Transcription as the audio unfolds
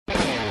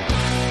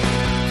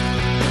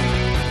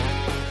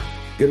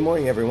Good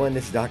morning, everyone.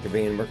 This is Dr.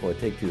 Van Merkel at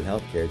Take Two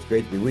Healthcare. It's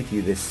great to be with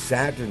you this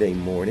Saturday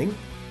morning.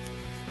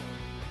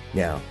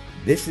 Now,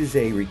 this is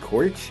a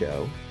recorded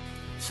show,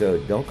 so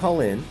don't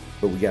call in,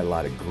 but we got a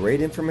lot of great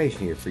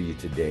information here for you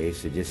today.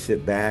 So just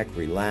sit back,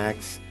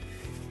 relax,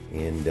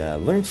 and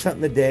learn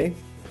something today.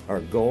 Our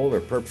goal, our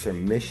purpose, our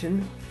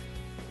mission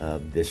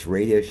of this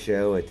radio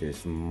show at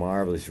this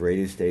marvelous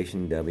radio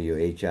station,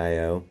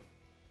 WHIO,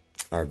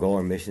 our goal,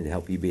 our mission is to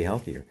help you be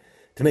healthier,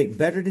 to make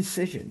better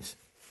decisions.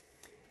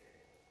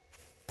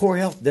 Poor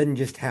health doesn't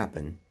just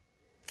happen,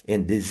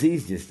 and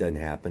disease just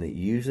doesn't happen. It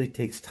usually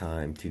takes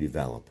time to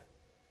develop.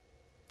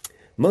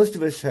 Most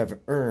of us have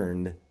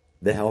earned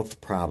the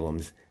health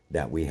problems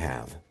that we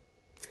have.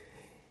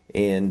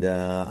 And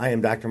I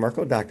am Dr.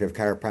 Merkel, Doctor of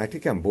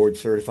Chiropractic. I'm board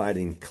certified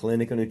in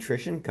clinical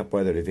nutrition, a couple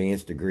other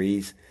advanced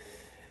degrees.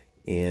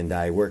 And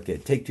I work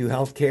at Take Two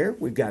Healthcare.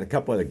 We've got a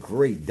couple other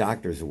great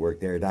doctors that work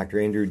there. Dr.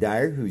 Andrew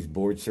Dyer, who's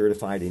board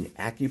certified in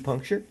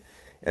acupuncture,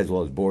 as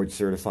well as board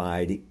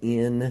certified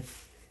in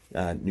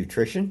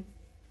nutrition.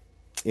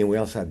 And we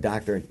also have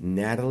Dr.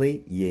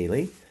 Natalie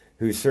Yaley,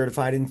 who's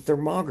certified in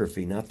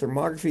thermography. Now,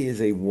 thermography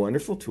is a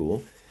wonderful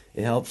tool.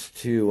 It helps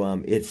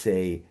to, it's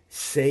a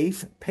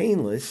safe,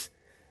 painless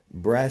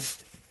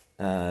breast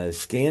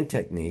scan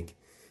technique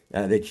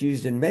that's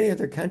used in many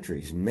other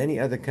countries.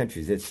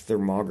 It's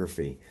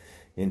thermography.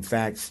 In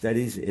fact,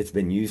 it's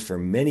been used for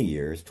many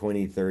years,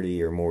 20,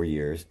 30 or more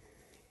years.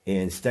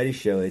 And studies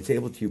show it's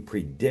able to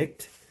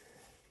predict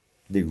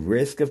the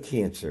risk of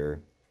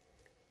cancer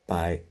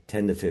by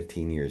 10 to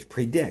 15 years.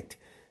 Predict.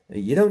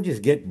 You don't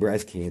just get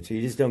breast cancer.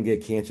 You just don't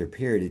get cancer,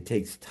 period. It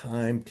takes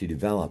time to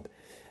develop.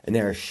 And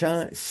there are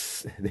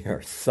signs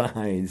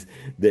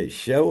that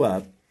show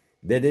up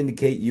that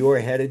indicate you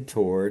are headed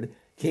toward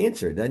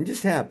cancer. It doesn't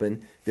just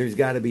happen. There's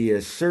got to be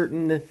a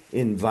certain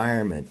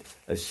environment,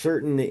 a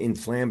certain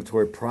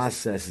inflammatory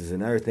processes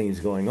and other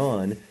things going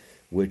on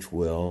which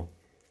will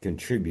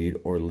contribute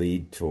or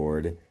lead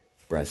toward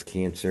breast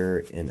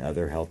cancer and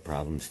other health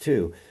problems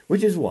too,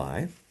 which is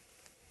why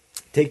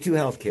Take Two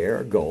Healthcare,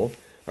 our goal,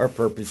 our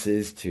purpose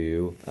is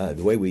to,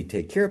 the way we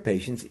take care of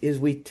patients is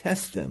we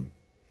test them.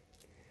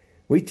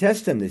 We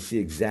test them to see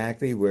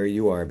exactly where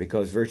you are,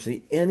 because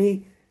virtually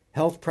any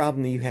health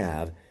problem that you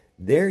have,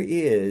 there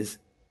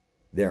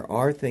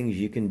are things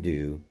you can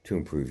do to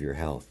improve your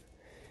health.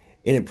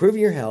 And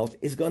improving your health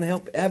is going to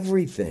help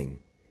everything,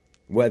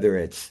 whether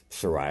it's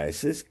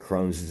psoriasis,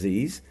 Crohn's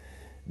disease,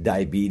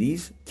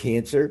 diabetes,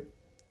 cancer,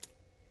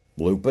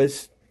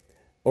 lupus,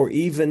 or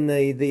even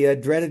the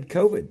dreaded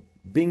COVID.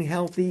 Being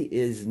healthy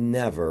is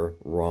never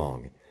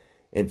wrong.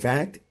 In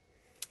fact,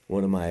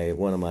 one of my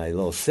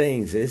little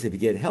sayings is, if you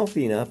get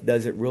healthy enough,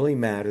 does it really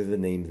matter the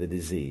name of the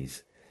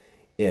disease?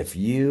 If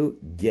you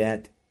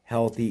get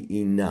healthy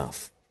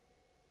enough,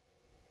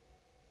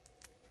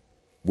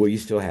 will you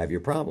still have your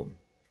problem?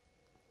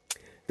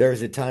 There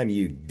was a time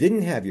you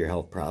didn't have your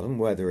health problem,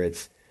 whether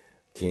it's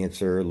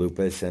cancer,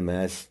 lupus,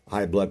 MS,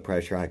 high blood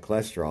pressure, high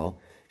cholesterol.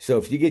 So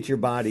if you get your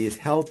body as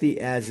healthy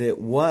as it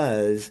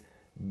was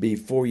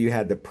before you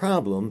had the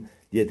problem,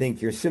 do you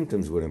think your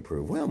symptoms would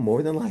improve? Well,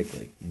 more than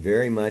likely,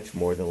 very much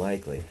more than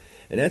likely.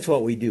 And that's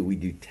what we do. We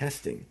do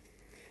testing.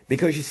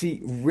 Because you see,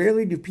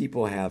 rarely do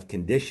people have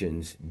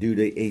conditions due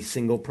to a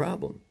single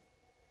problem.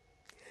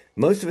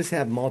 Most of us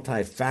have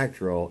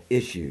multifactorial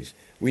issues.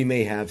 We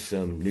may have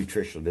some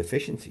nutritional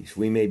deficiencies.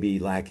 We may be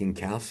lacking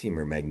calcium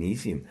or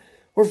magnesium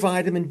or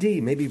vitamin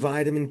D, maybe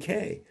vitamin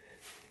K.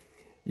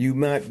 You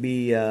might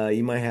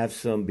have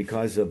some,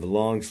 because of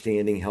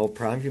long-standing health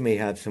problems, you may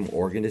have some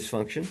organ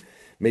dysfunction,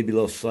 maybe a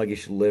little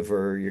sluggish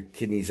liver, your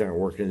kidneys aren't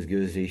working as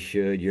good as they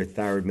should, your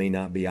thyroid may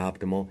not be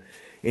optimal.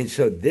 And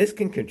so this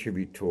can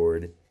contribute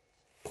toward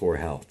poor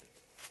health.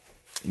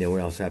 Then we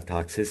also have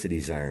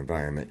toxicities in our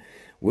environment.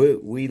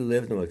 We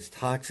live in the most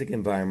toxic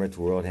environment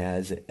the world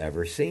has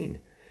ever seen.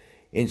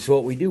 And so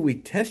what we do, we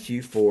test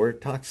you for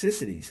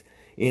toxicities.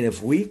 And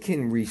if we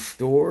can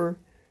restore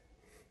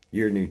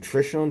your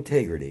nutritional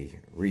integrity,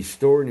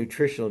 restore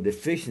nutritional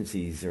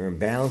deficiencies or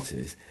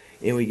imbalances,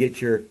 and we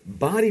get your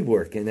body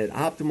working at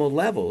optimal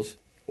levels,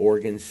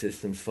 organ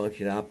systems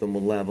function at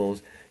optimal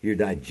levels, your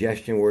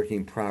digestion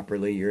working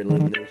properly, your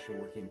elimination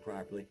working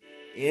properly,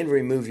 and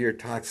remove your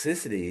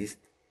toxicities,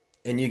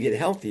 and you get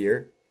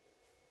healthier,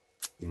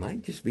 you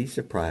might just be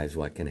surprised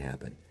what can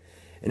happen.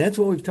 And that's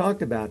what we've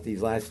talked about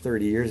these last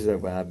 30 years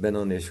that I've been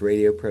on this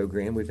radio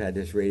program. We've had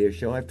this radio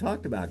show. I've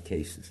talked about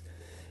cases.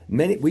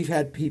 We've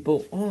had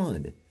people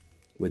on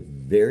with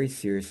very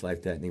serious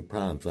life-threatening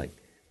problems like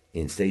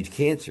end-stage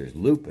cancers,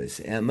 lupus,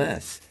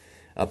 MS,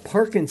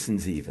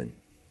 Parkinson's even,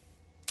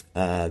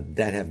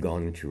 that have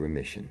gone into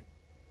remission.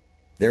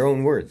 Their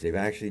own words. They've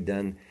actually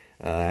been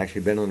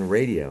on the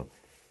radio.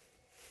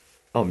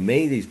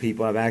 Many of these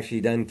people have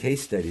actually done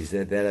case studies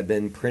that have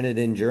been printed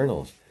in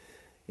journals.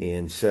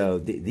 And so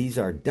these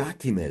are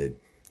documented.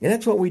 And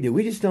that's what we do.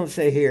 We just don't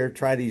say, here,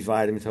 try these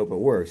vitamins, hope it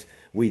works.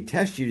 We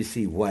test you to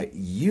see what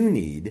you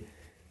need.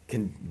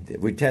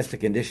 We test the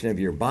condition of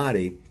your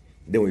body.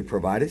 Then we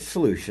provide a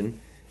solution.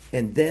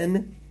 And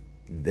then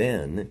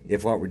then,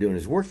 if what we're doing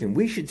is working,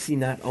 we should see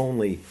not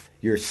only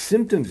your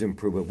symptoms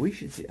improve, but we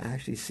should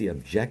actually see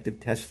objective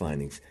test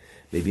findings.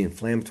 Maybe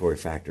inflammatory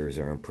factors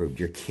are improved.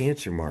 Your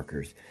cancer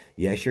markers,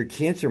 yes, your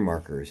cancer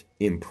markers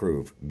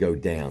improve, go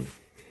down.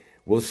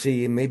 We'll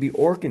see maybe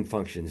organ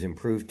functions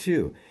improve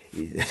too.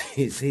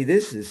 You see,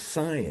 this is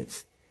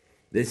science.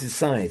 This is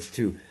science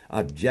to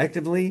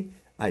objectively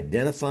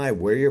identify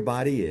where your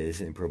body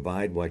is and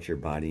provide what your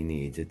body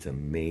needs. It's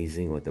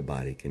amazing what the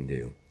body can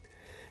do.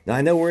 Now,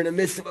 I know we're in the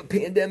midst of a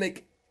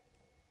pandemic,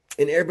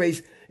 and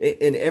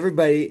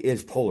everybody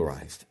is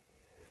polarized.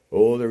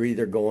 Oh, they're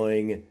either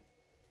going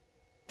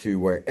to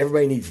where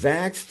everybody needs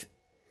vaxxed,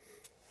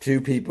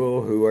 to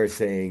people who are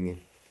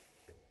saying,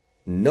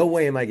 no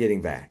way am I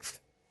getting vaxxed.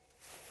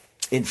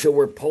 And so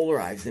we're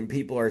polarized, and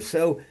people are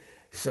so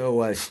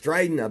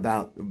strident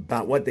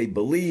about what they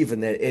believe,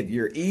 and that if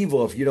you're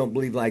evil if you don't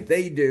believe like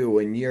they do,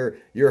 and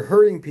you're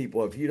hurting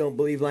people if you don't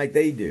believe like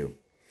they do.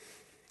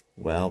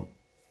 Well,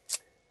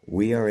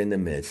 we are in the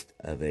midst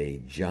of a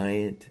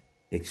giant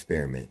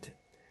experiment,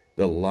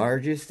 the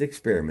largest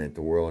experiment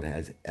the world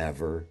has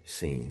ever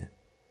seen.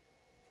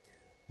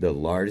 The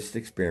largest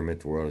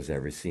experiment the world has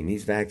ever seen.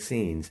 These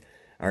vaccines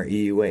are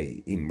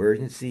EUA,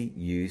 Emergency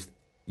Use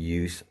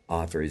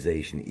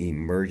Authorization.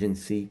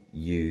 Emergency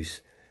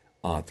Use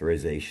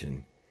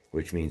Authorization,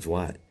 which means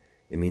what?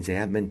 It means they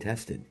haven't been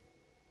tested.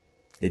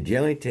 It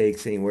generally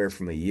takes anywhere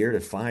from a year to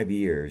 5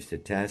 years to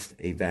test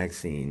a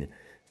vaccine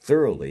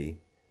thoroughly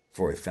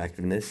for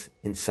effectiveness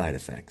and side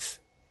effects.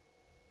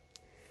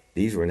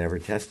 These were never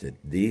tested.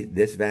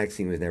 This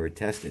vaccine was never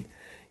tested.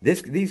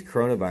 These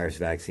coronavirus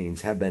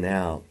vaccines have been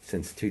out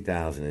since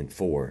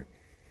 2004.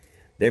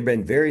 There have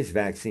been various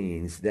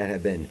vaccines that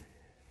have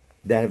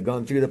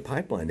gone through the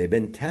pipeline. They've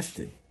been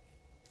tested,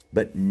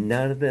 but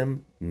none of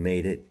them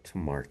made it to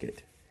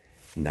market.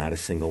 Not a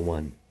single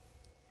one.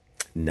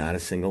 Not a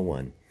single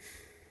one.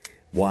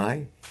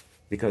 Why?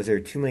 Because there are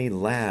too many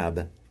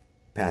lab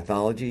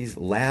pathologies,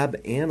 lab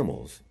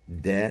animals,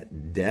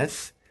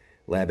 deaths,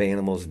 lab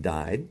animals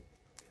died,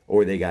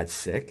 or they got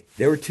sick.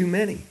 There were too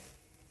many.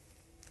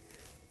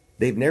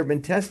 They've never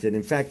been tested.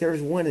 In fact, there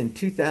was one in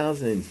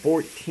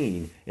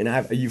 2014,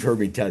 and you've heard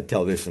me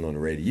tell this one on the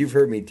radio. You've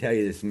heard me tell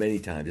you this many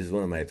times. This is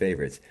one of my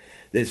favorites.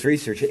 This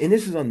research, and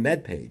this is on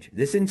MedPage.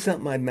 This isn't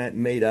something I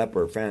made up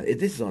or found.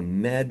 This is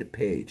on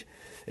MedPage,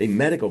 a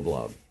medical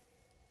blog.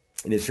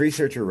 And this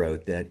researcher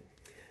wrote that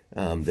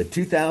the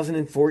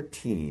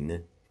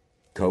 2014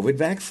 COVID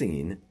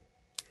vaccine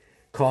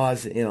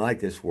caused, and I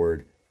like this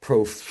word,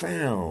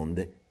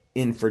 profound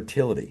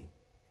infertility.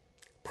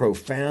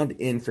 Profound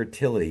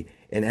infertility.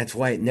 And that's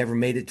why it never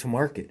made it to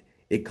market.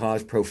 It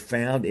caused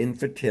profound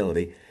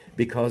infertility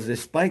because of the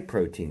spike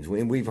proteins.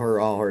 We've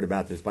all heard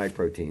about the spike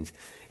proteins.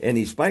 And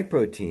these spike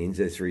proteins,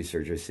 this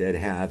researcher said,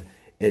 have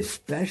a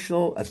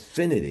special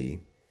affinity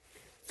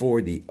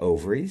for the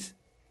ovaries,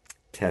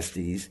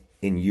 testes,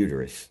 and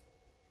uterus.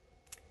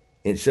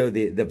 And so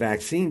the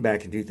vaccine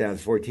back in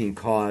 2014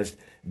 caused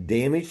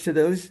damage to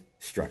those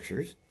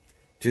structures,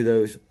 to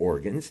those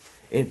organs,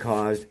 and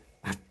caused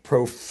a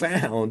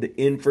profound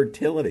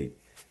infertility.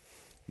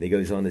 He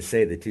goes on to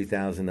say the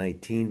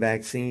 2019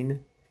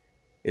 vaccine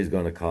is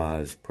going to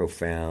cause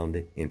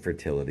profound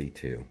infertility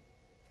too.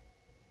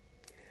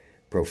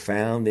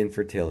 Profound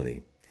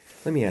infertility.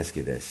 Let me ask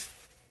you this.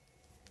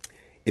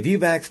 If you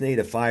vaccinate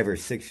a 5 or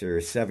 6 or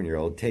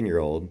 7-year-old,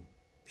 10-year-old,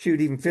 shoot,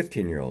 even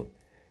 15-year-old,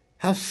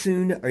 how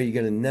soon are you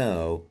going to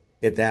know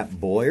if that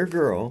boy or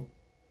girl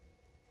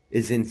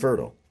is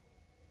infertile?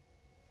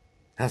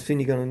 How soon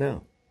are you going to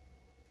know?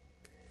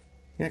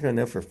 You're not going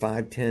to know for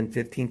 5, 10,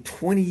 15,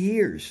 20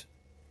 years.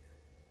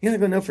 You're not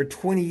going to know for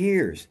 20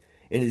 years.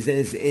 And is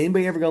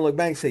anybody ever going to look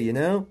back and say,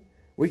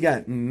 we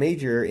got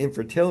major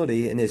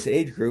infertility in this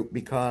age group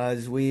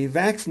because we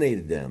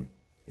vaccinated them?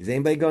 Is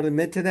anybody going to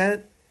admit to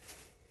that?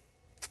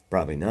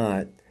 Probably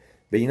not.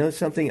 But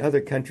something?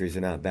 Other countries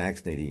are not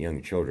vaccinating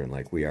young children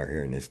like we are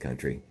here in this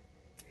country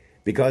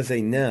because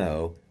they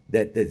know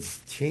that the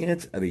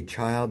chance of a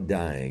child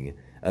dying,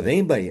 of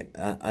anybody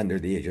under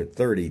the age of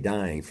 30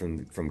 dying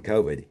from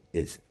COVID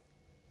is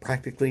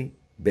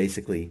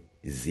basically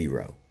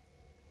zero.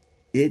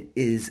 It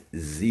is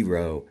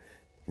zero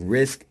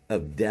risk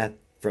of death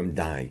from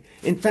dying.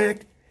 In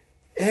fact,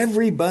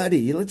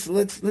 everybody,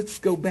 let's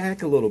go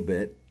back a little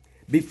bit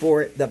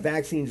before the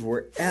vaccines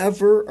were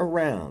ever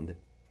around.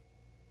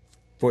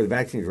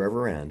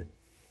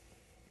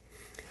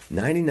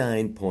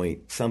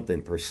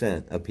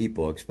 99% of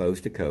people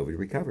exposed to COVID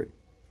recovered.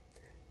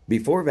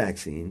 Before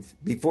vaccines,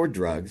 before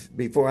drugs,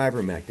 before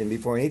ivermectin,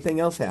 before anything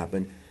else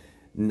happened,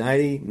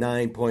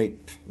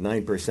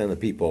 99.9% of the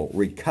people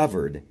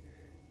recovered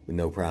with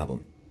no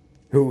problem.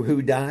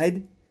 Who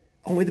died?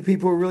 Only the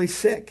people who were really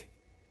sick.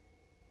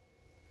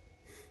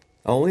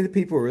 Only the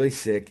people who were really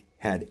sick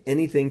had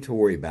anything to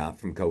worry about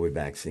from COVID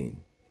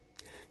vaccine.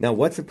 Now,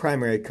 what's the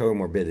primary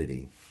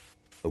comorbidity?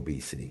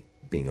 Obesity,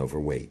 being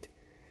overweight.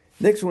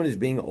 Next one is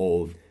being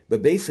old,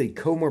 but basically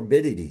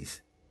comorbidities.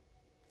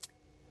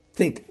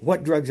 Think,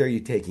 what drugs are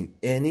you taking?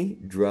 Any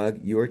drug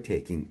you are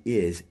taking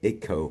is a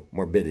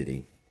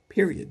comorbidity.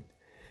 period.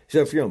 So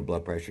if you're on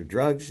blood pressure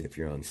drugs, if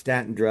you're on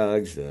statin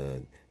drugs,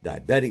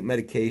 diabetic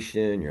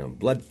medication, you're on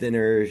blood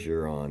thinners,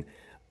 you're on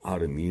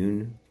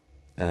autoimmune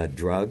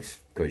drugs,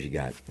 because you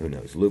got, who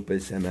knows,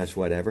 lupus, MS,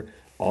 whatever,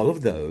 all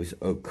of those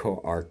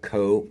are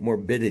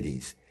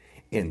comorbidities.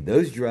 And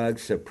those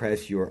drugs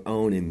suppress your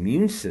own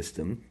immune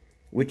system,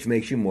 which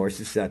makes you more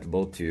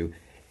susceptible to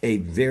a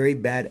very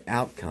bad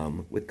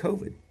outcome with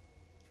COVID.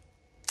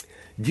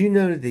 Do you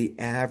know that the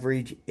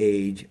average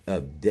age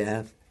of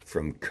death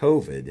from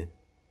COVID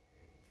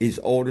is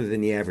older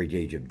than the average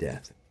age of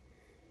death?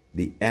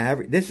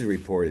 This is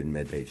reported in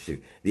MedPage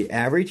too. The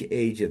average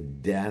age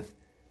of death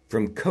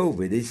from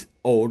COVID is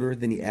older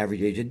than the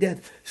average age of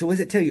death. So what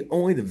does it tell you?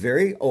 Only the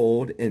very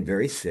old and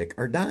very sick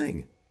are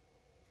dying.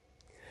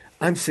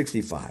 I'm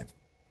 65.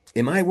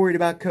 Am I worried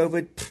about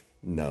COVID?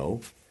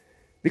 No,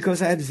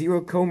 because I have zero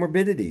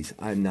comorbidities.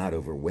 I'm not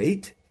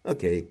overweight.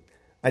 Okay,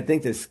 I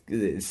think this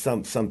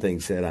something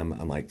said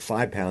I'm like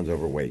 5 pounds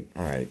overweight.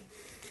 All right,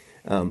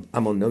 I'm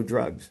on no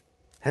drugs.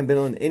 Haven't been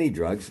on any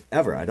drugs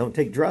ever. I don't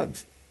take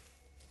drugs,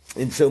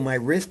 and so my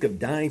risk of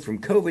dying from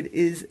COVID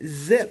is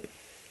zip.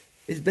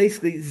 It's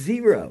basically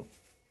zero.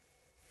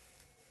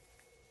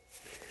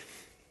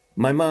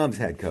 My mom's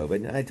had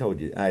COVID. I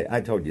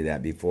told you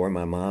that before.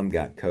 My mom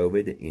got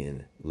COVID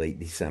in late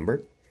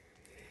December,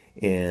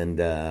 and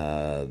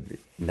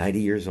 90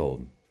 years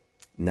old.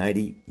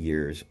 90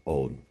 years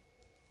old.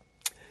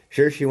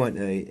 Sure, she went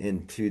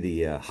into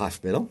the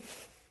hospital.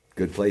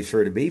 Good place for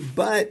her to be,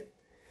 but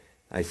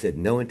I said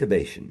no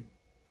intubation,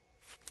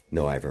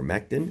 no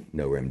ivermectin,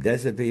 no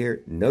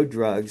remdesivir, no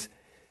drugs.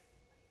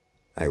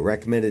 I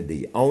recommended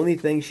the only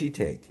thing she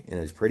take, and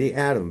I was pretty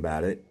adamant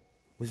about it,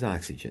 was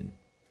oxygen.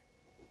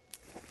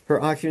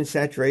 Her oxygen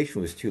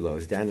saturation was too low. It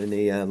was down in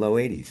the low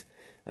 80s.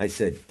 I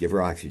said, give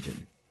her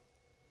oxygen.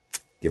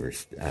 Give her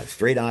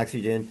straight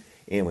oxygen.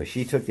 And when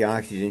she took the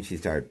oxygen, she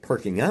started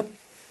perking up.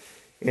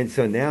 And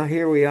so now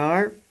here we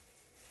are,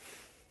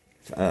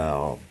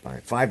 5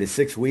 to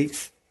 6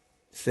 weeks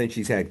since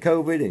she's had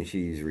COVID, and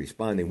she's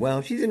responding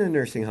well. She's in a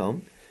nursing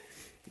home.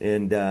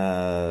 And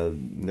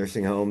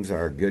nursing homes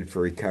are good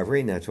for recovery,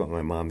 and that's what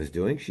my mom is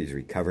doing. She's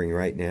recovering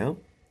right now.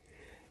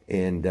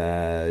 And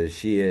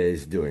she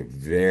is doing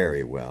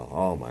very well.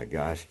 Oh, my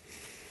gosh.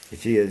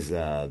 She is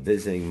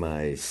visiting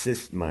my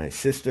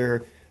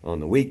sister on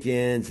the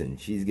weekends, and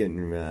she's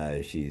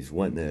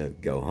wanting to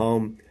go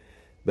home.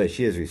 But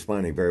she is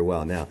responding very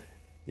well. Now,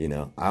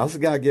 I also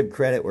got to give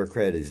credit where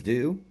credit is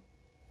due.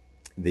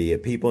 The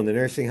people in the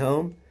nursing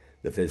home,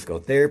 the physical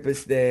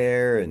therapists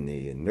there, and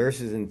the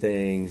nurses and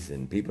things,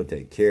 and people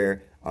take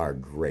care are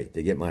great.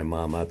 They get my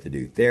mom up to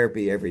do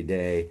therapy every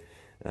day.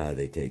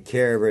 They take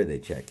care of her. They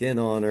check in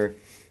on her.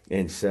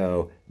 And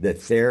so the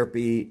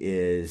therapy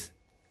is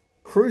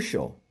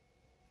crucial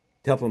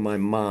to helping my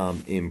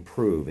mom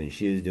improve, and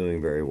she is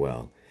doing very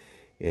well.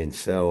 And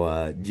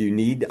so do you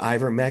need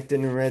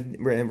ivermectin and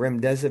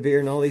remdesivir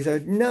and all these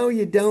other? No,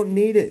 you don't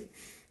need it.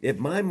 If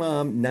my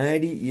mom,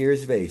 90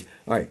 years of age,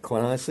 all right,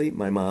 quite honestly,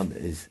 my mom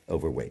is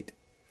overweight.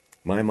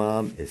 My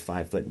mom is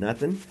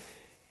 5'0",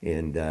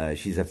 and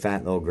she's a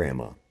fat little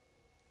grandma.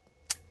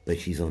 But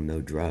she's on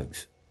no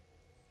drugs.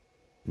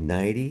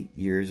 90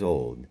 years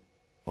old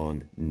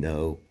on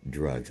no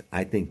drugs.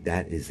 I think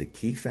that is the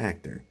key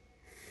factor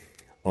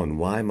on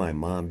why my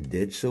mom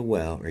did so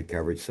well,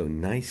 recovered so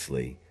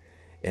nicely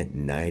at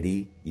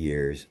 90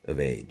 years of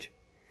age.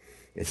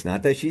 It's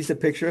not that she's a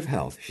picture of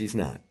health. She's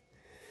not.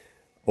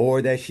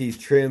 Or that she's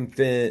trim,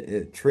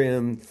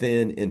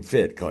 thin, and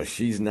fit, because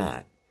she's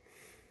not.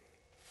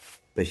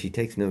 But she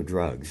takes no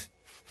drugs.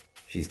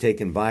 She's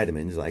taken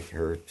vitamins like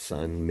her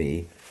son,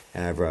 me,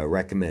 have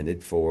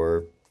recommended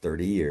for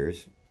 30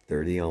 years,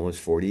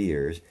 almost 40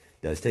 years,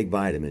 does take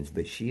vitamins,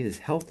 but she is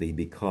healthy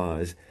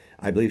because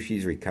I believe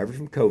she's recovered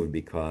from COVID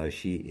because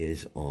she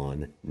is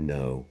on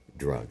no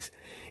drugs.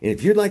 And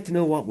if you'd like to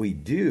know what we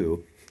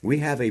do, we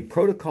have a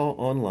protocol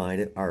online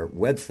at our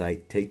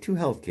website, Take Two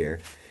Healthcare,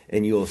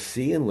 and you'll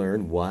see and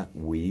learn what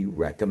we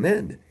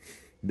recommend.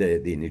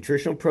 The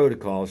nutritional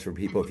protocols for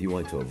people if you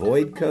want to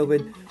avoid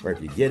COVID, or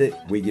if you get it,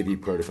 we give you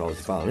protocols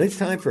to follow. And it's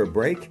time for a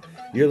break.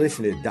 You're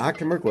listening to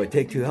Dr. Merkel at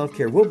Take Two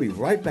Healthcare. We'll be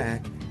right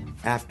back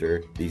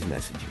after these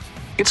messages.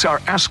 It's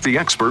our Ask the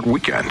Expert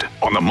weekend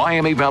on the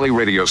Miami Valley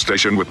radio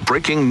station with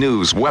breaking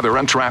news, weather,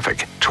 and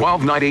traffic.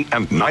 1290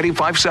 and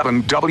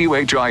 95.7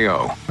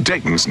 WHIO.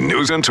 Dayton's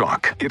News and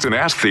Talk. It's an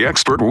Ask the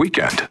Expert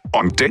weekend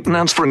on Dayton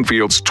and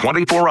Springfield's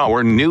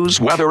 24-hour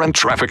news, weather, and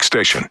traffic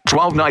station.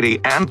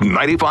 1290 and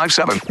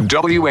 95.7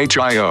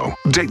 WHIO.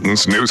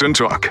 Dayton's News and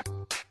Talk.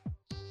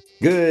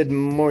 Good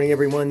morning,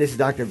 everyone. This is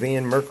Dr.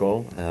 Van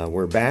Merkel.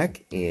 We're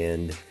back,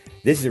 and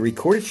this is a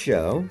recorded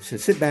show, so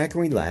sit back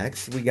and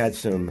relax. We got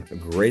some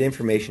great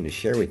information to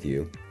share with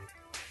you.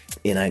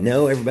 And I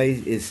know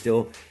everybody is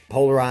still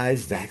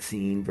polarized,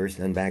 vaccine versus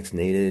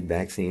unvaccinated,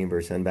 vaccine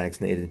versus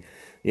unvaccinated.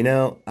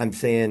 I'm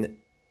saying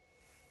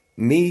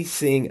me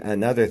seeing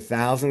another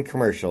 1,000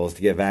 commercials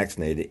to get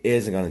vaccinated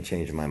isn't going to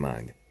change my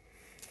mind.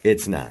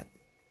 It's not.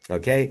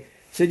 Okay?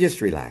 So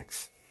just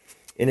relax.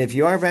 And if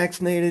you are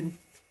vaccinated,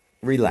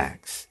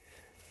 relax.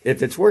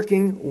 If it's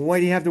working, why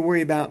do you have to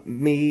worry about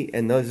me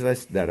and those of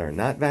us that are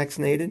not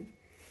vaccinated?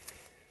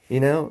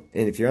 And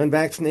if you're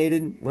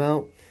unvaccinated,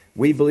 well,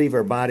 we believe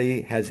our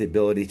body has the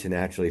ability to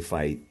naturally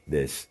fight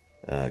this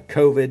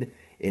COVID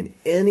in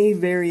any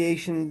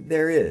variation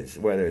there is,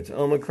 whether it's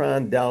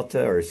Omicron,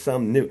 Delta, or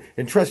some new.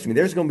 And trust me,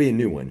 there's going to be a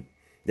new one.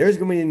 There's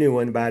going to be a new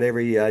one about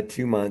every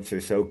 2 months or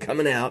so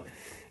coming out.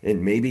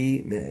 And maybe,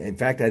 in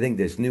fact, I think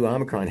this new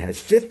Omicron has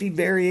 50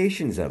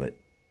 variations of it.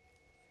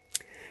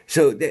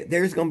 So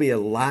there's going to be a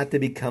lot to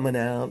be coming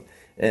out.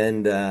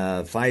 And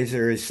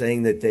Pfizer is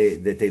saying that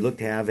they look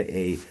to have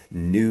a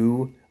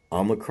new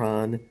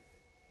Omicron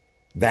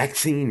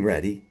vaccine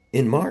ready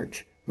in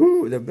March.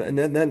 Ooh,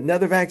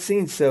 another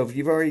vaccine. So if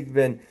you've already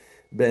been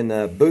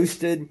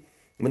boosted,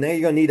 well, now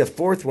you're going to need a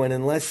fourth one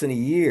in less than a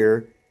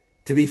year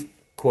to be,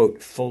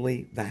 quote,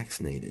 fully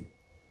vaccinated.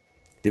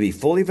 To be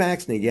fully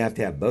vaccinated, you have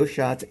to have both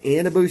shots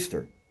and a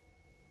booster.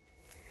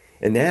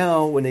 And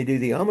now when they do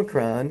the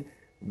Omicron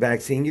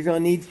vaccine, you're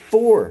going to need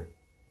 4,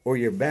 or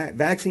your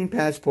vaccine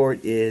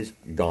passport is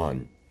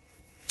gone.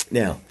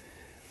 Now,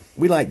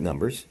 we like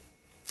numbers.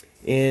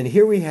 And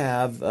here we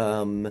have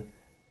the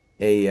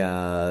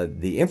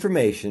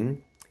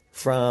information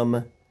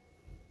from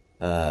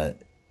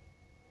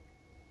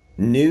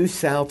New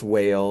South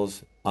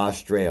Wales,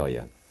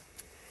 Australia.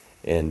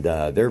 And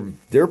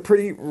they're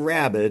pretty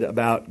rabid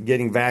about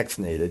getting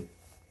vaccinated.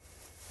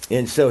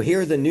 And so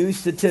here are the new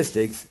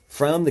statistics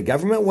from the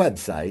government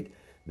website,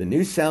 the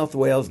New South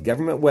Wales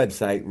government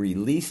website,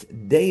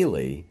 released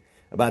daily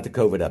about the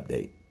COVID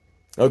update.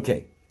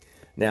 Okay,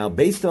 now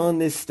based on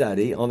this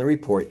study, on the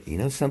report,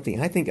 something,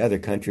 I think other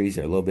countries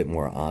are a little bit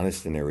more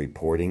honest in their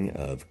reporting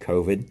of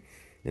COVID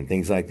and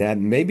things like that.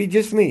 Maybe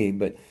just me,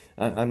 but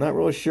I'm not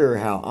really sure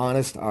how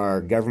honest our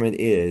government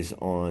is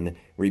on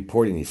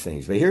reporting these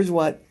things. But here's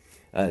what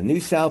New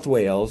South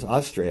Wales,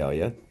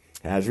 Australia,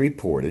 has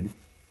reported.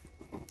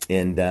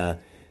 And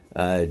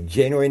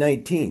January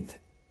 19th,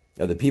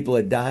 of the people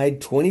that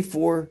died,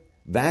 24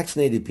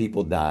 vaccinated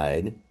people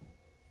died,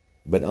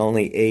 but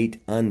only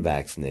 8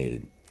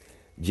 unvaccinated.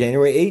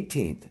 January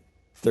 18th,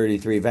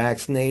 33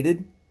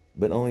 vaccinated,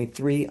 but only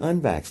 3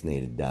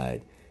 unvaccinated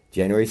died.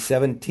 January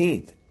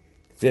 17th,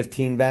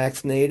 15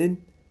 vaccinated,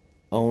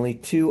 only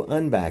 2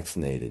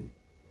 unvaccinated.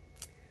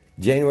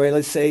 January,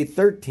 let's say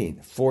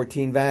 13th,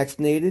 14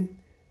 vaccinated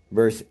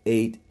versus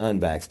 8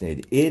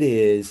 unvaccinated. It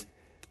is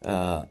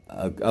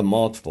a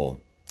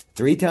multiple.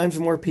 3 times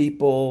more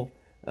people.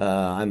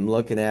 I'm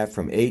looking at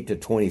from 8 to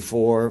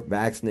 24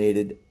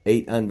 vaccinated,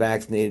 8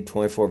 unvaccinated,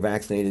 24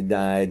 vaccinated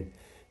died,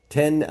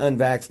 10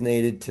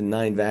 unvaccinated to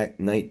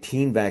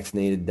 19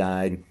 vaccinated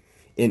died.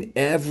 And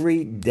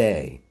every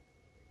day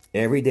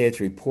it's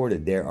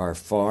reported there are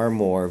far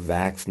more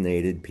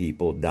vaccinated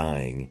people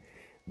dying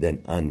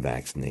than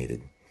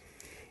unvaccinated.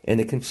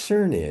 And the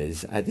concern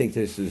is, I think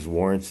this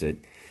warrants it,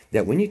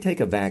 that when you take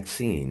a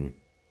vaccine,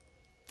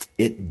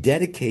 it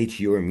dedicates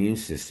your immune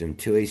system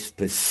to a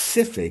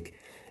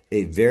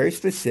very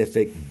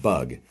specific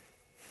bug.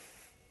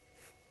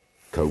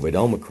 COVID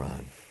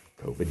Omicron,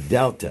 COVID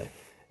Delta,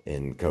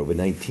 and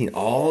COVID-19,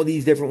 all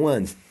these different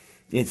ones.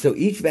 And so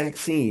each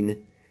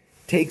vaccine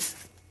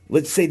takes,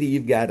 let's say that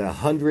you've got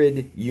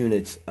 100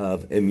 units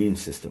of immune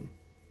system.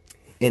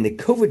 And the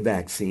COVID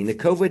vaccine, the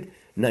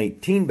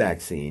COVID-19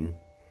 vaccine,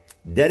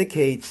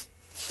 dedicates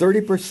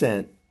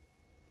 30%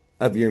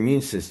 of your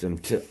immune system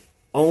to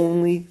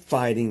only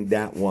fighting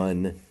that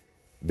one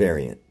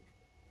variant.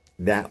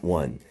 That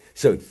one.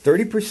 So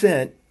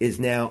 30% is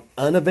now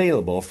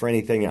unavailable for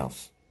anything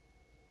else.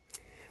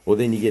 Well,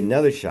 then you get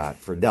another shot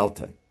for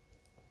Delta.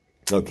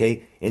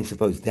 Okay? And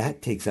suppose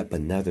that takes up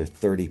another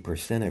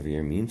 30% of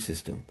your immune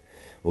system.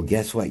 Well,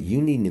 guess what?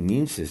 You need an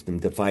immune system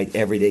to fight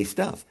everyday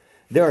stuff.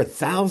 There are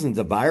thousands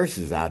of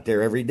viruses out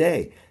there every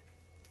day.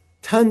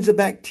 Tons of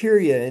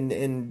bacteria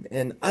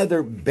and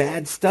other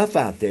bad stuff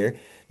out there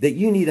that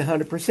you need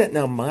 100%.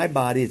 Now, my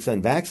body, it's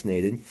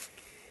unvaccinated.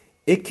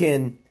 It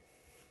can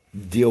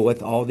deal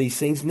with all these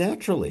things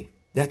naturally.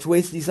 That's the way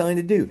it's designed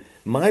to do.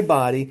 My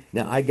body,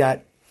 now I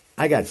got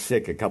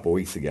sick a couple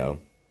weeks ago.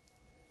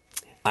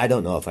 I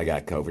don't know if I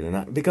got COVID or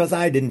not because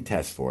I didn't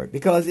test for it.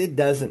 Because it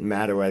doesn't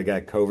matter whether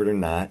I got COVID or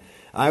not.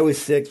 I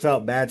was sick,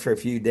 felt bad for a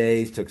few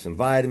days, took some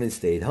vitamins,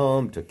 stayed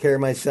home, took care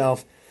of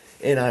myself,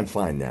 and I'm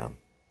fine now.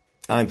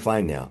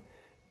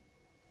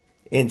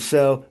 And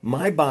so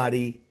my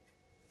body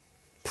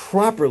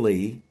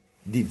properly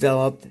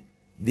developed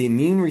the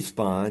immune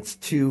response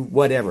to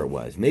whatever it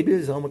was. Maybe it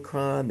was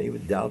Omicron, maybe it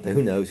was Delta,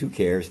 who knows, who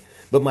cares.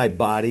 But my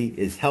body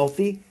is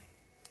healthy.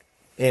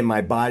 And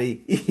my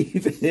body,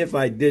 even if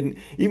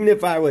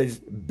I was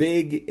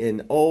big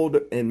and old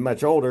and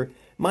much older,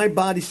 my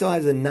body still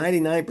has a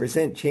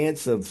 99%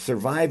 chance of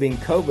surviving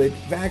COVID,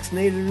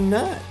 vaccinated or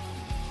not.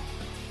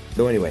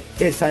 So anyway,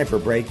 it's time for a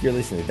break. You're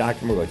listening to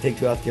Dr. Mergo, Take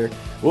 2 Healthcare.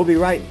 We'll be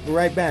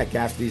right back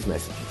after these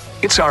messages.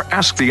 It's our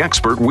Ask the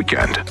Expert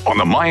weekend on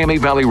the Miami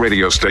Valley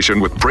radio station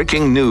with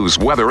breaking news,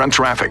 weather, and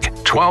traffic.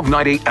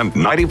 1290 and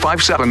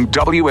 95.7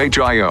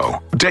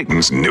 WHIO,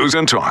 Dayton's News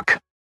and Talk.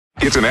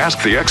 It's an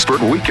Ask the Expert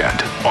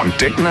weekend on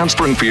Dayton and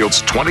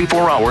Springfield's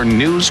 24-hour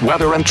news,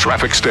 weather, and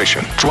traffic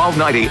station,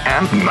 1290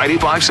 and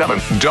 95.7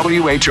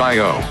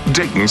 WHIO,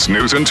 Dayton's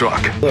News and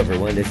Talk. Hello,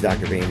 everyone. This is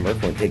Dr. Van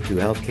Merkel on Take Two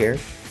Healthcare,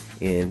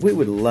 and we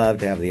would love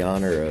to have the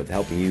honor of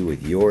helping you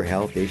with your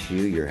health issue,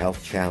 your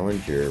health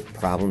challenge, your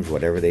problems,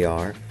 whatever they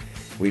are.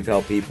 We've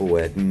helped people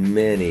with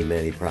many,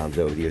 many problems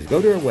over the years.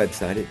 Go to our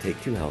website at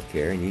Take Two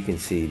Healthcare, and you can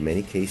see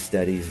many case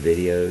studies,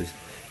 videos,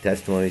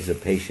 testimonies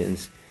of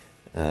patients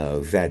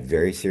who've had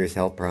very serious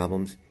health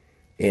problems,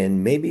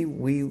 and maybe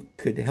we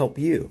could help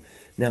you.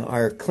 Now,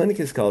 our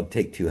clinic is called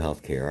Take Two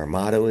Healthcare. Our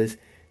motto is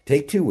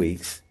take 2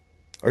 weeks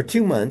or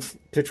 2 months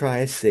to try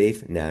a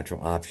safe,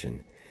 natural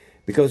option.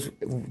 Because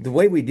the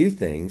way we do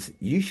things,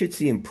 you should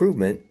see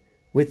improvement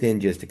within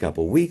just a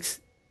couple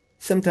weeks.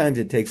 Sometimes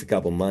it takes a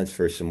couple months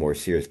for some more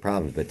serious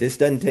problems, but this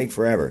doesn't take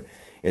forever.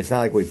 It's not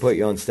like we put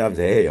you on stuff and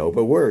say, hey, I hope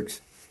it works.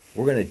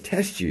 We're going to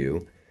test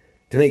you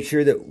to make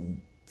sure that,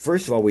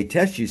 first of all, we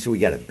test you so we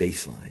got a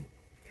baseline.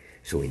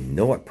 So we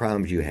know what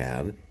problems you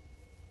have,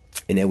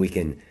 and then we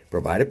can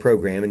provide a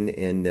program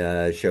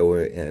and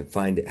show,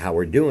 find how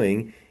we're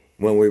doing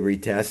when we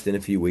retest in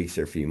a few weeks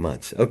or a few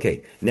months.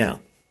 Okay, now,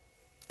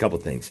 a couple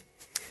things.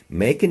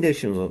 Many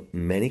conditions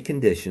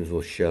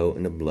will show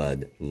in the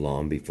blood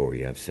long before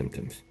you have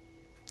symptoms.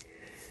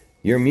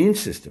 Your immune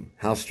system,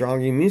 how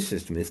strong your immune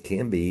system is,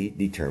 can be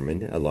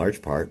determined a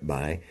large part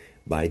by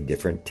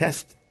different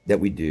tests that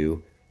we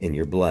do in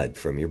your blood,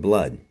 from your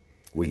blood.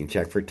 We can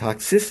check for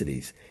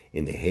toxicities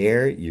in the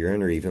hair,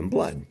 urine, or even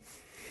blood.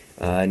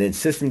 And then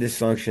system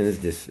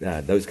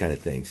dysfunction, those kind of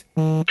things.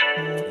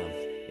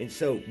 And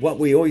so what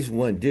we always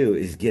want to do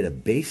is get a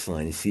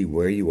baseline and see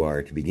where you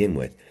are to begin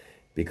with.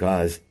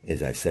 Because,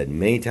 as I've said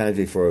many times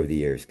before over the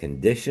years,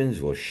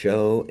 conditions will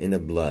show in the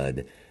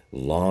blood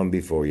long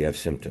before you have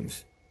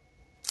symptoms.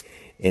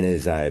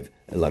 And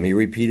let me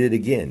repeat it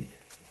again.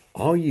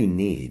 All you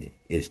need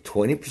is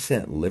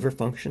 20% liver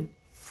function,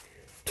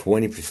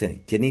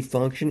 20% kidney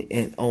function,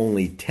 and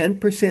only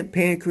 10%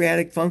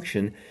 pancreatic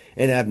function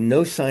and have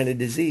no sign of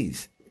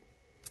disease.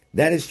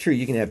 That is true.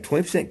 You can have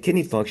 20%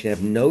 kidney function and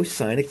have no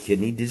sign of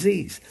kidney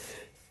disease.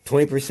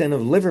 20%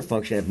 of liver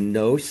function have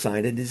no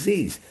sign of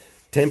disease.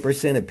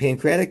 10% of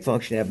pancreatic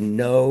function have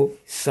no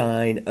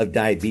sign of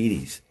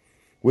diabetes,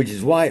 which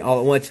is why all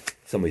at once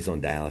somebody's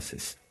on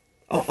dialysis.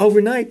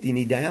 Overnight, you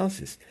need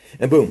dialysis.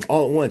 And boom,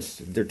 all at once,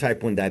 they're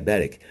type 1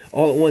 diabetic.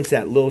 All at once,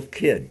 that little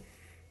kid,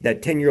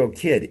 that 10-year-old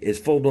kid is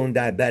full-blown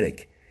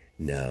diabetic.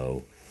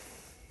 No,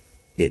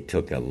 it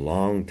took a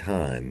long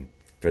time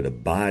for the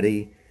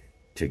body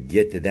to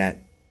get to that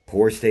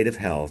poor state of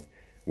health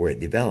where it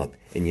developed.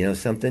 And you know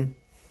something?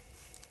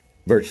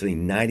 Virtually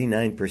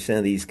 99%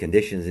 of these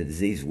conditions and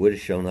diseases would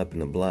have shown up in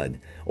the blood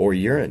or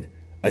urine.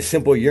 A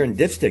simple urine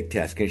dipstick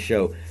test can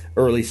show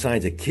early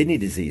signs of kidney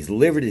disease,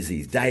 liver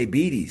disease,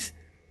 diabetes.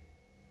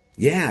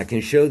 Yeah, it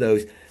can show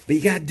those, but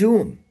you got to do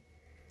them.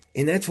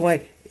 And that's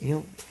why,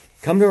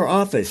 come to our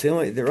office.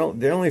 They're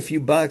only a few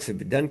bucks.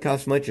 It doesn't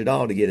cost much at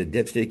all to get a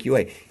dipstick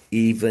UA.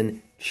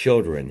 Even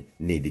children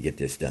need to get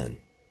this done.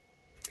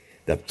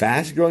 The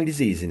fastest growing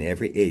disease in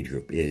every age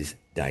group is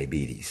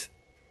diabetes.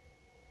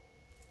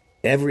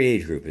 Every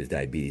age group is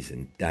diabetes,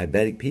 and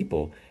diabetic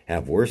people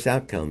have worse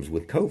outcomes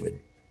with COVID.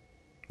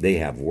 They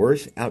have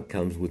worse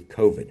outcomes with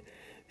COVID.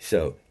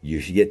 So you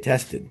should get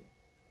tested.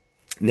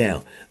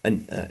 Now,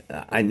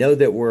 I know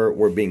that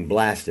we're being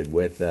blasted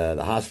with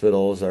the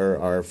hospitals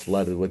are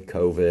flooded with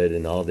COVID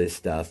and all this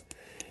stuff.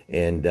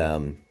 And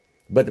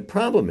but the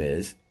problem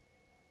is,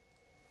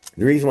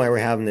 the reason why we're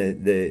having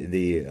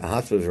the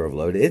hospitals are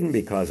overloaded isn't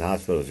because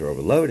hospitals are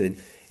overloaded.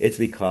 It's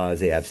because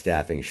they have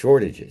staffing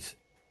shortages.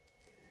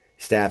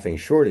 Staffing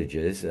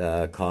shortages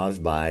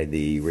caused by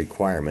the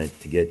requirement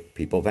to get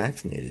people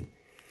vaccinated.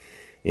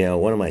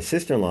 One of my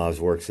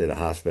sister-in-laws works at a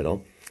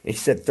hospital, and she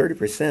said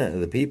 30% of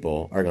the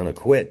people are going to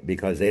quit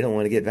because they don't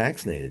want to get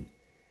vaccinated.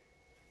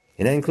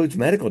 And that includes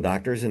medical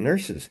doctors and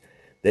nurses.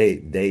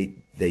 They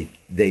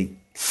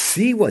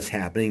see what's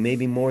happening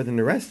maybe more than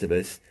the rest of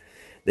us.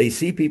 They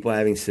see people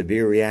having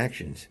severe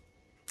reactions.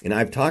 And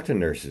I've talked to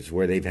nurses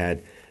where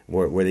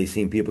they've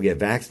seen people get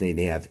vaccinated and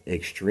they have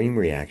extreme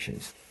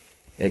reactions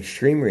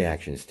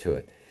to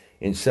it.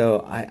 And so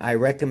I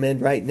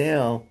recommend right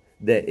now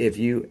that if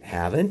you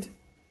haven't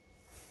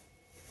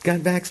got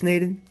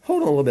vaccinated,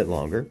 hold on a little bit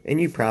longer. And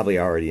you're probably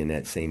already in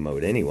that same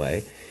mode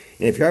anyway.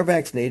 And if you are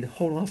vaccinated,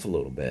 hold off a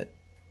little bit.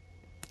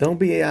 Don't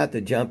be out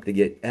to jump to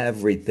get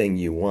everything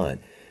you want.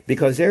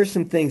 Because there's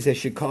some things that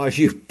should cause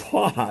you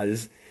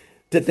pause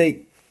to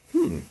think,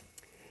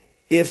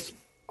 if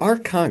our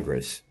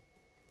Congress,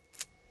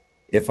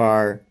 if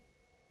our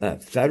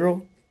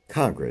federal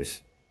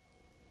Congress,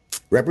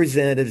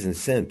 representatives and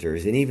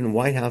senators, and even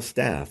White House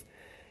staff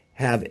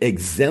have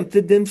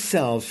exempted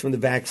themselves from the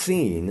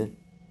vaccine,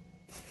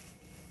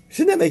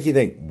 shouldn't that make you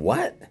think,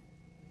 what?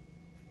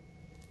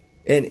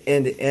 And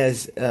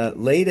as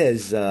late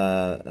as,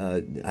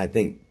 I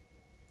think,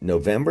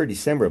 November,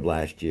 December of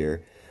last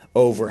year,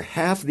 over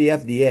half the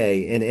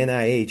FDA and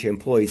NIH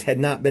employees had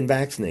not been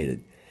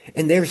vaccinated.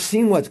 And they're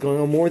seeing what's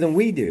going on more than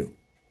we do.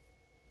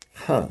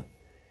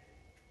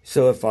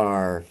 So if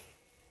our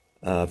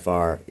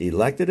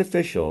elected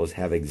officials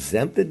have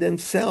exempted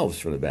themselves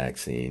from the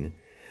vaccine,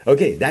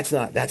 okay, that's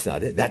not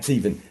it. That's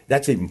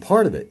even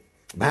part of it.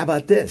 But how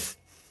about this?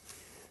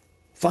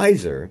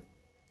 Pfizer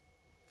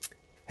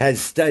has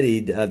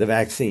studied the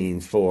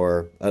vaccines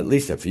for at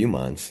least a few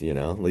months,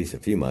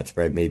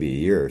 probably maybe a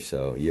year or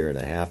so, a year and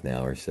a half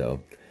now or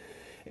so.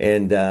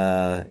 And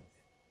there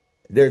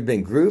have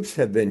been groups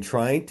have been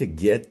trying to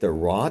get the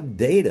raw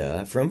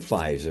data from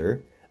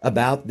Pfizer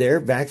about their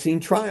vaccine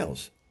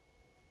trials.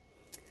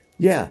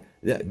 Yeah,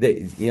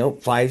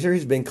 Pfizer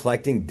has been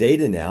collecting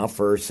data now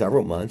for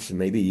several months,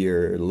 maybe a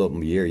year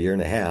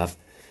and a half.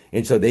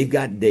 And so they've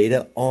got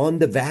data on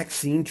the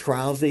vaccine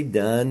trials they've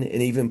done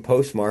and even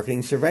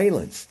post-marketing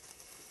surveillance.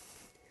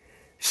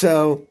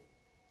 So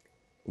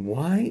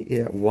why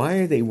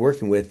are they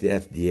working with the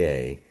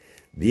FDA?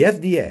 The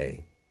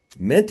FDA,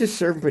 meant to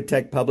serve and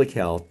protect public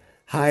health,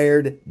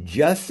 hired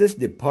Justice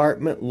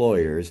Department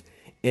lawyers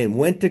and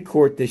went to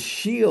court to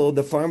shield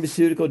the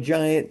pharmaceutical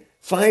giant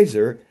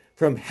Pfizer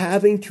from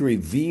having to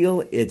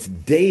reveal its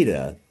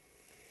data,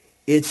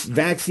 its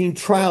vaccine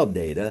trial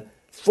data,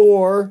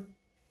 for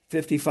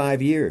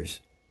 55 years.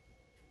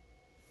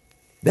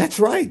 That's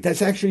right.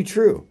 That's actually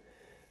true.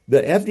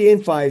 The FDA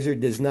and Pfizer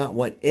does not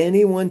want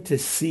anyone to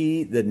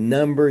see the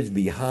numbers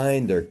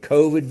behind their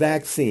COVID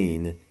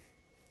vaccine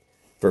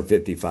for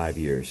 55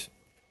 years.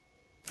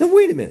 Now,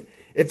 wait a minute.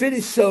 If it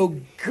is so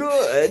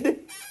good,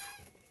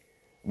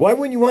 why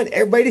wouldn't you want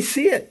everybody to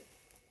see it?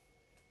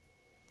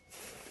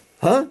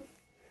 Huh?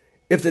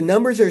 If the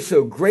numbers are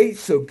so great,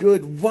 so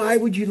good, why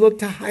would you look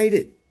to hide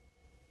it?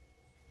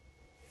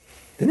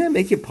 Doesn't that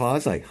make you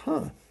pause like,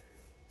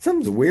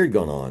 something's weird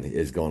going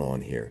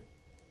on here.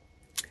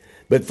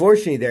 But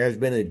fortunately, there has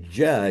been a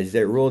judge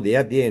that ruled the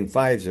FDA and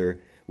Pfizer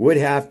would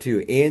have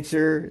to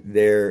answer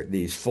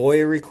these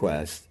FOIA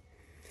requests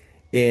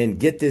and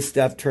get this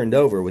stuff turned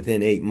over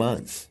within 8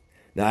 months.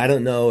 Now, I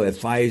don't know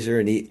if Pfizer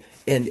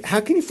and how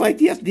can you fight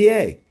the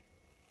FDA?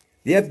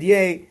 The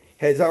FDA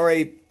has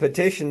already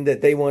petitioned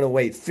that they want to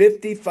wait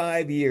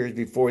 55 years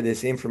before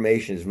this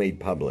information is made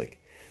public.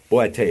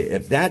 Boy, I tell you,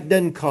 if that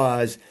doesn't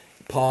cause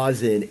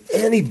pause in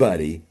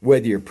anybody,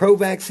 whether you're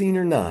pro-vaccine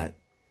or not,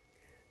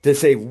 to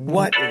say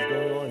what is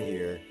going on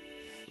here,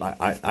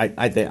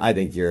 I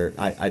think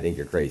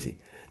you're crazy.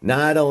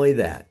 Not only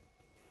that,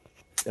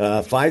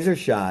 Pfizer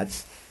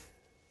shots,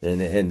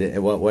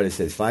 and what it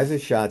says, Pfizer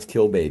shots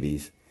kill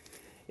babies,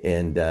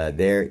 and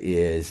there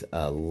is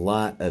a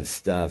lot of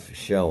stuff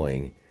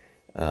showing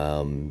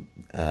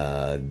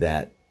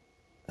that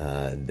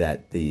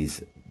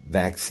these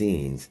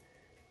vaccines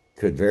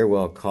could very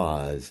well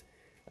cause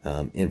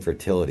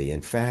infertility.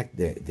 In fact,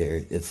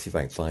 let's see if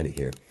I can find it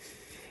here.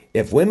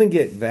 If women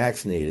get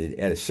vaccinated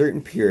at a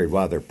certain period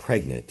while they're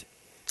pregnant,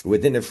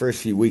 within the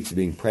first few weeks of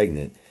being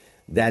pregnant,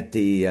 that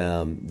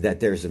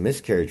there's a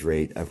miscarriage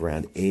rate of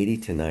around 80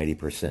 to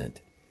 90%.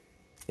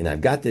 And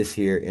I've got this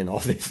here in all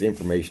this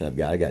information I've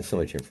got. I got so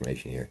much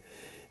information here.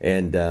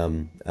 And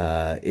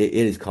it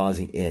is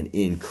causing an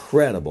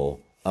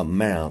incredible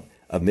amount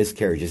of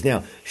miscarriages.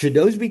 Now, should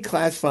those be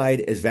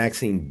classified as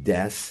vaccine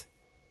deaths?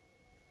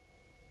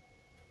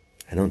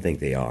 I don't think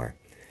they are.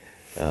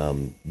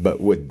 But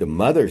would the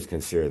mothers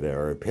consider that,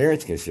 or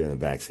parents consider them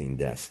vaccine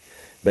deaths?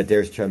 But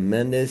there's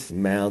tremendous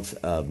amounts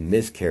of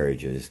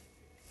miscarriages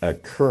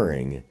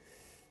occurring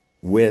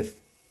with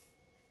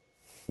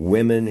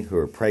women who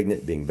are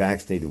pregnant being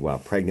vaccinated while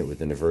pregnant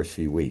within the first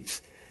few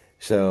weeks.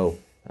 So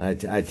I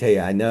tell you,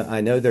 I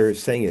know they're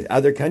saying it.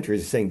 Other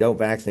countries are saying don't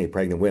vaccinate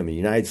pregnant women. The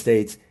United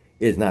States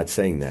is not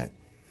saying that.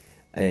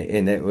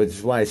 And that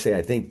is why I say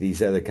I think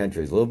these other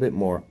countries are a little bit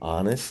more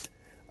honest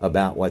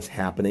about what's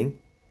happening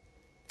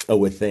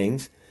with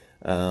things.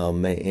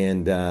 The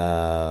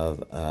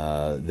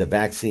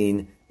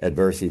vaccine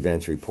adverse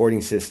events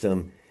reporting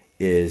system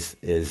is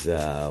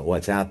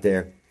what's out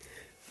there.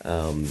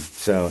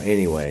 So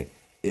anyway,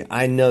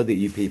 I know that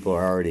you people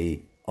are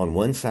already on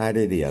one side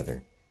or the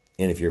other.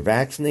 And if you're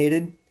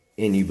vaccinated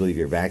and you believe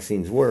your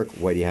vaccines work,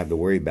 what do you have to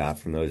worry about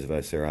from those of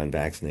us who are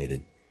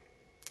unvaccinated?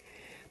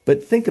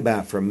 But think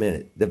about it for a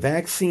minute. The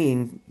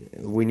vaccine,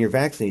 when you're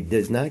vaccinated,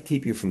 does not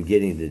keep you from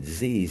getting the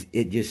disease.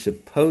 It's just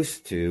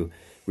supposed to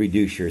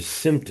reduce your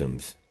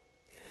symptoms.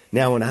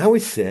 Now, when I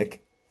was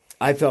sick,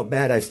 I felt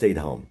bad. I stayed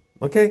home.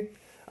 Okay?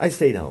 I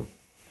stayed home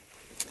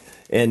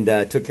and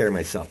took care of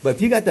myself. But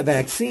if you got the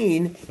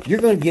vaccine, you're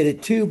going to get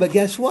it too. But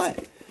guess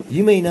what?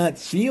 You may not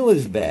feel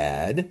as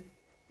bad,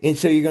 and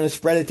so you're going to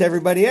spread it to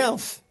everybody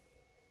else.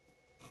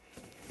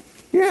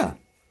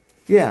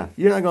 Yeah,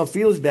 you're not going to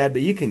feel as bad,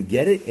 but you can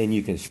get it and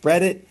you can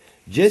spread it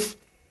just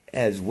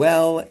as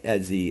well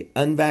as the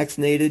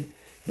unvaccinated.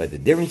 But the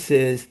difference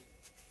is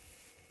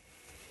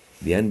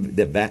the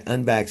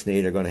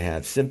unvaccinated are going to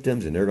have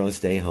symptoms and they're going to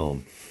stay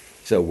home.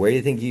 So where do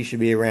you think you should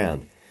be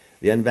around?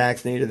 The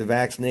unvaccinated or the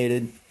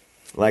vaccinated?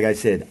 Like I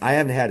said, I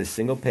haven't had a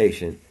single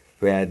patient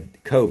who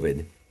had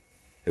COVID,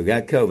 who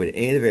got COVID,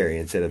 any of the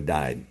variants that have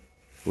died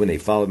when they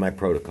followed my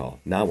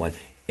protocol. Not one.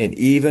 And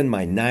even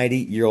my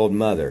 90-year-old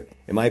mother.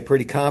 Am I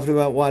pretty confident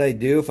about what I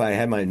do if I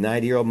had my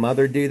 90-year-old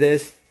mother do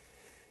this?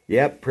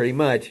 Yep, pretty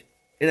much.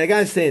 And I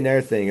got to say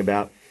another thing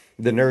about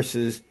the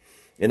nurses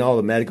and all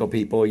the medical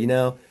people.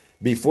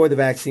 Before the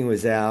vaccine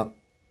was out,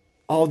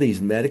 all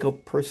these medical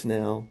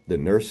personnel, the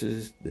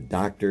nurses, the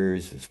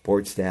doctors, the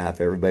support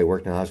staff, everybody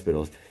working in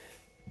hospitals,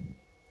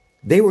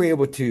 they were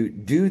able to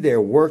do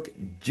their work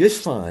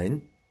just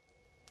fine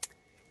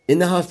in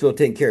the hospital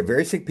taking care of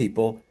very sick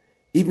people,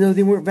 even though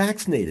they weren't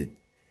vaccinated.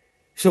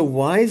 So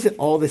why is it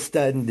all of a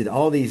sudden did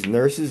all these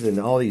nurses and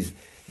all these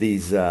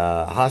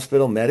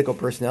hospital medical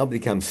personnel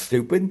become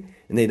stupid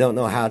and they don't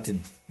know how to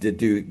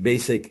do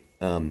basic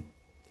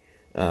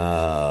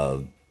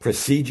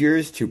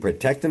procedures to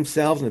protect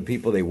themselves and the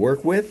people they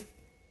work with?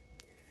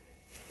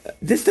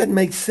 This doesn't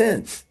make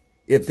sense.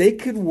 If they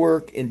could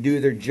work and do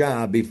their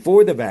job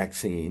before the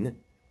vaccine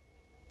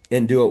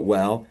and do it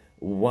well,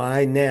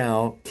 why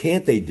now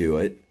can't they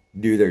do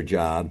their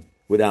job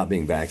without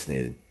being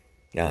vaccinated?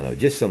 I don't know.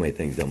 Just so many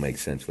things don't make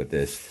sense with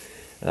this.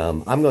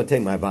 I'm going to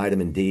take my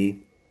vitamin D.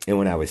 And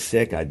when I was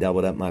sick, I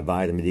doubled up my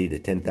vitamin D to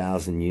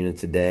 10,000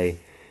 units a day.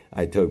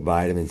 I took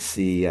vitamin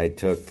C. I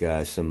took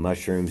some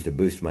mushrooms to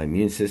boost my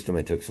immune system.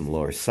 I took some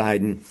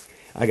Lorcidin.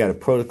 I got a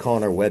protocol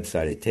on our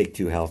website at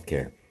Take-Two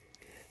Healthcare.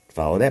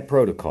 Follow that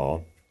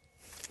protocol.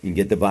 You can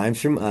get the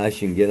vitamins from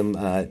us. You can get them,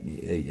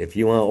 if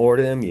you want to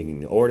order them, you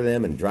can order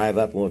them and drive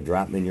up and we'll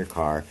drop them in your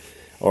car.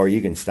 Or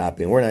you can stop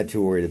in. We're not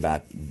too worried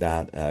about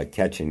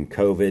catching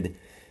COVID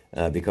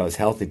because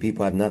healthy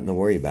people have nothing to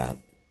worry about.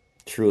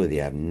 Truly, they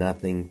have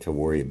nothing to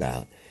worry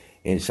about.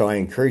 And so I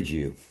encourage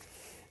you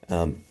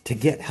to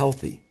get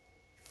healthy.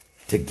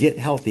 To get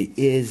healthy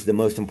is the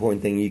most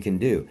important thing you can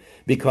do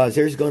because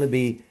there's going to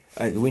be,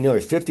 we know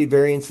there's 50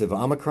 variants of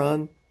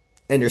Omicron,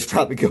 and there's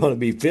probably going to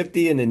be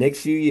 50 in the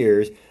next few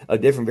years of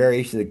different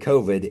variations of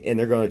COVID, and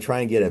they're going to try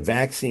and get a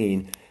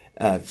vaccine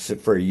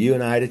for you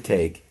and I to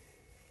take.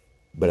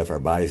 But if our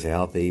bodies are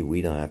healthy,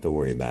 we don't have to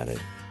worry about it.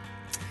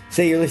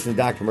 Say you're listening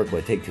to Dr. Merkel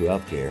at Take-Two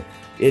Healthcare.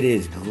 It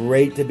is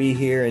great to be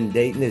here in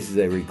Dayton. This is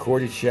a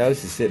recorded show,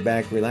 so sit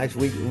back and relax.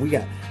 We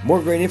got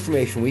more great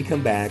information. We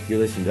come back. You're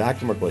listening to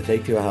Dr. Merkel at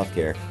Take-Two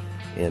Healthcare,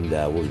 and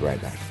we'll be right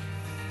back.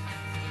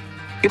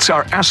 It's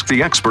our Ask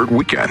the Expert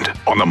weekend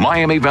on the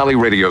Miami Valley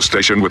radio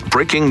station with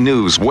breaking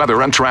news,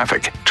 weather, and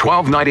traffic.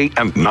 1290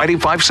 and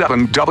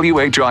 95.7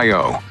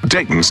 WHIO,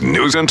 Dayton's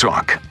News and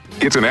Talk.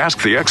 It's an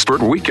Ask the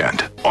Expert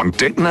weekend on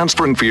Dayton and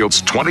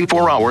Springfield's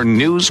 24-hour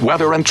news,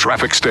 weather, and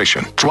traffic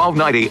station.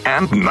 1290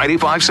 and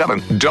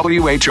 95.7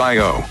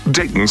 WHIO,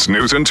 Dayton's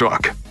News and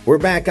Talk. We're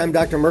back. I'm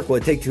Dr. Merkel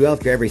at Take-Two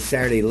Healthcare every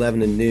Saturday, 11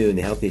 to noon,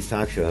 the healthiest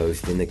talk show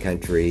host in the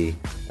country.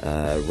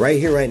 Right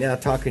here, right now,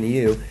 talking to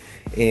you.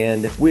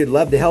 And we'd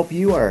love to help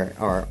you.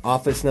 Our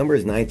office number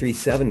is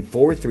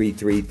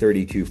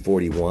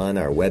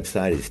 937-433-3241. Our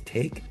website is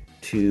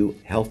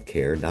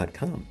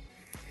take2healthcare.com.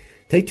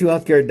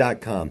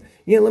 Take2healthcare.com.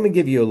 Let me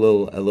give you a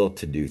little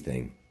to-do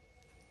thing.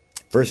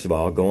 First of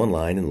all, go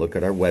online and look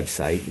at our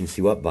website and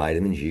see what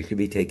vitamins you could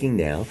be taking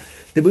now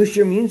to boost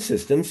your immune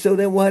system so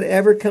that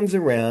whatever comes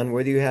around,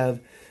 whether you have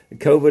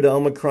COVID,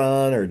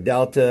 Omicron, or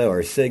Delta,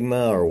 or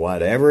Sigma, or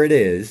whatever it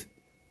is,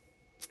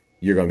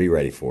 you're going to be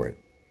ready for it.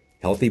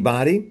 Healthy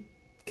body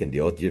can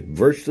deal with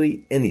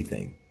virtually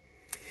anything,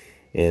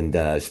 and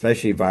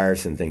especially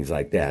virus and things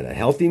like that. A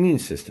healthy immune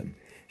system.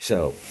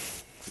 So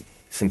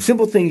some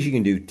simple things you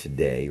can do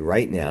today,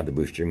 right now, to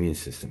boost your immune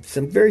system.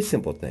 Some very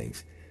simple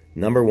things.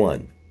 Number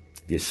one,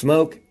 if you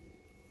smoke,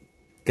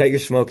 cut your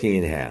smoking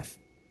in half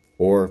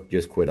or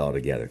just quit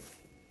altogether.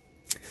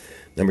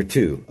 Number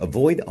two,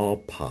 avoid all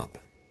pop.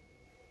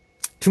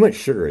 Too much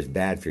sugar is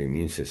bad for your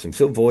immune system,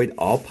 so avoid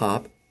all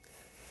pop.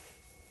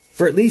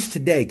 For at least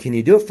today, can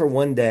you do it for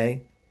one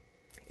day?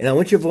 And I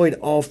want you to avoid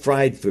all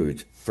fried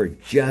foods for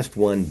just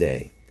one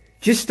day.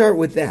 Just start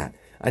with that.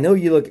 I know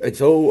it's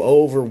so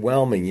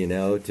overwhelming,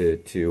 to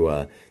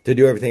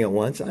do everything at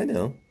once. I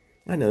know.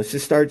 So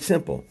start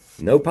simple.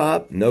 No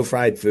pop, no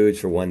fried foods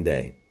for one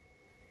day.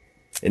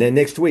 And then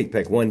next week,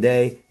 pick one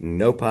day,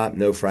 no pop,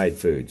 no fried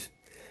foods.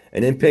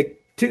 And then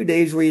pick 2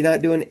 days where you're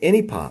not doing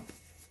any pop.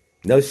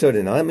 No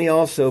soda. Now let me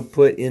also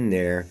put in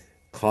there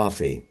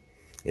coffee.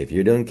 If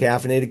you're doing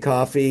caffeinated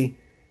coffee,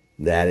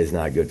 that is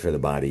not good for the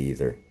body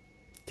either.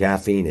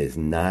 Caffeine is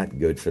not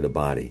good for the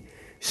body.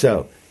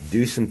 So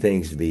do some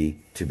things to be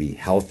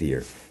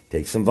healthier.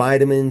 Take some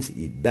vitamins,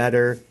 eat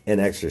better,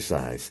 and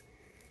exercise.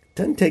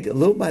 Doesn't take it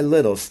little by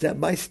little, step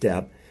by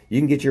step.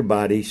 You can get your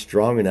body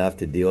strong enough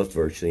to deal with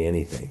virtually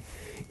anything.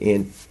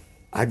 And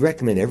I'd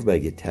recommend everybody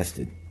get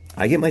tested.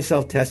 I get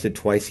myself tested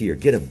twice a year.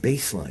 Get a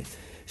baseline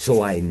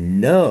so I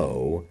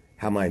know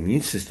how my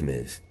immune system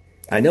is.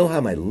 I know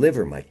how my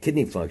liver, my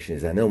kidney function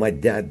is. I know my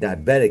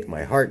diabetic,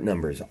 my heart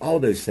numbers, all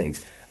those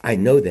things. I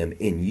know them,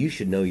 and you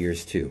should know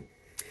yours too.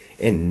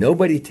 And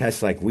nobody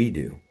tests like we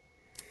do.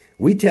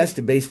 We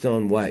test based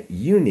on what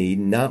you need,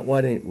 not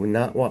what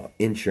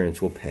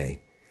insurance will pay.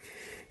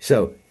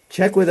 So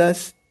check with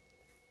us,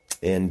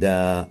 and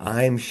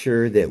I'm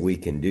sure that we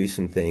can do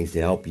some things to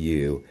help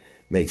you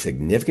make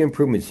significant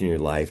improvements in your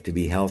life to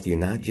be healthier,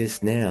 not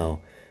just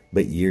now,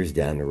 but years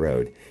down the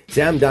road.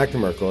 Say, I'm Dr.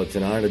 Merkel. It's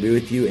an honor to be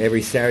with you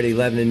every Saturday,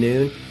 11 to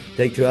noon.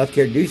 Take to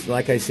healthcare. Do,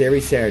 like I say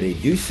every Saturday,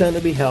 do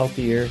something to be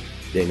healthier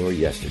than you were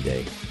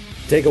yesterday.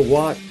 Take a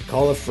walk,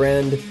 call a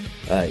friend,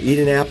 eat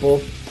an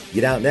apple,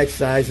 get out and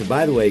exercise. And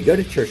by the way, go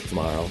to church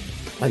tomorrow.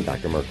 I'm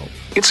Dr. Merkel.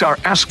 It's our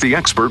Ask the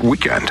Expert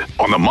weekend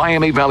on the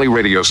Miami Valley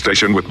radio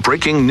station with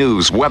breaking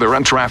news, weather,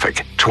 and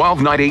traffic.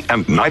 1290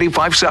 and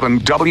 95.7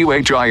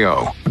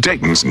 WHIO,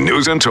 Dayton's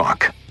News and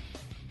Talk.